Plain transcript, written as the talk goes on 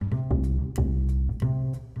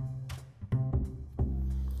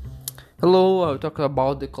Hello, I'll talk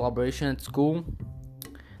about the collaboration at school.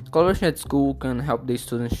 Collaboration at school can help the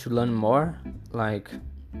students to learn more. Like,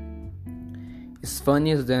 it's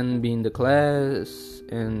funnier than being in the class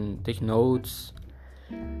and take notes.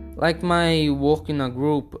 Like my work in a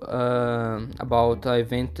group about an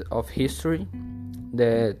event of history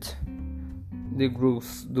that the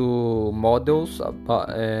groups do models of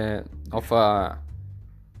a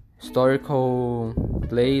historical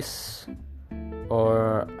place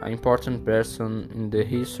or an important person in the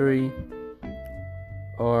history,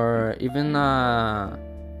 or even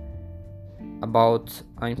about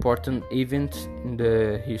an important event in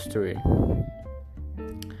the history.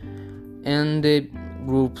 And the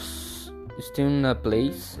groups still in a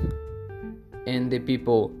place, and the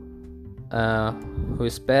people who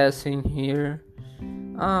is passing here.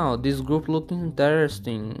 Oh, this group looking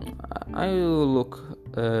interesting. I will look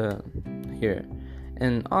here.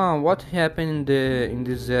 And what happened in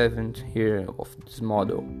this event here of this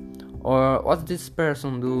model, or what this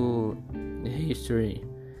person do in history,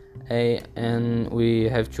 and we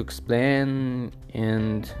have to explain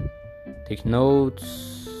and take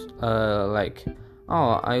notes. Like,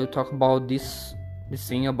 I will talk about this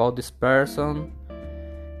thing about this person,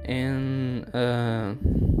 and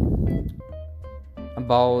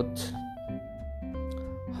about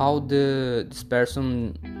how this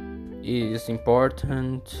person is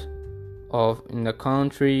important of in the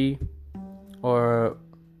country, or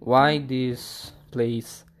why this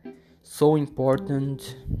place so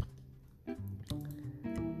important.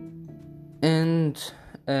 And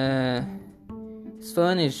it's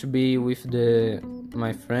funny to be with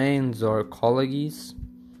my friends or colleagues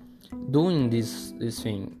doing this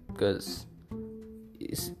thing, because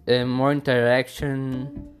it's more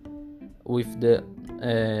interaction with the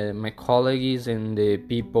my colleagues and the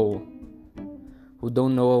people who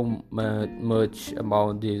don't know much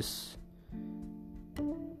about this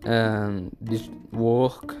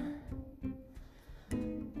work.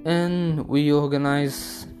 And we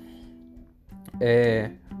organize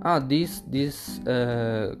this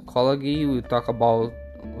colleague will talk about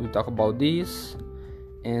this,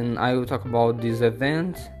 and I will talk about this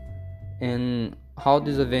event, and how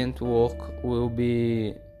this event work will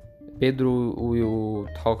be Pedro will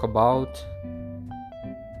talk about.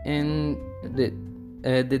 And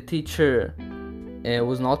the teacher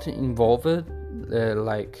was not involved,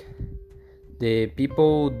 like the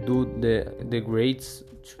people do the grades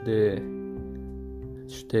to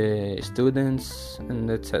the students and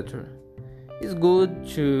etc. It's good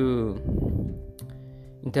to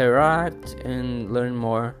interact and learn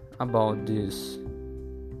more about these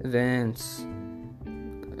events,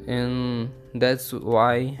 and that's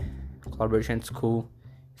why collaboration at school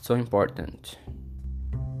is so important.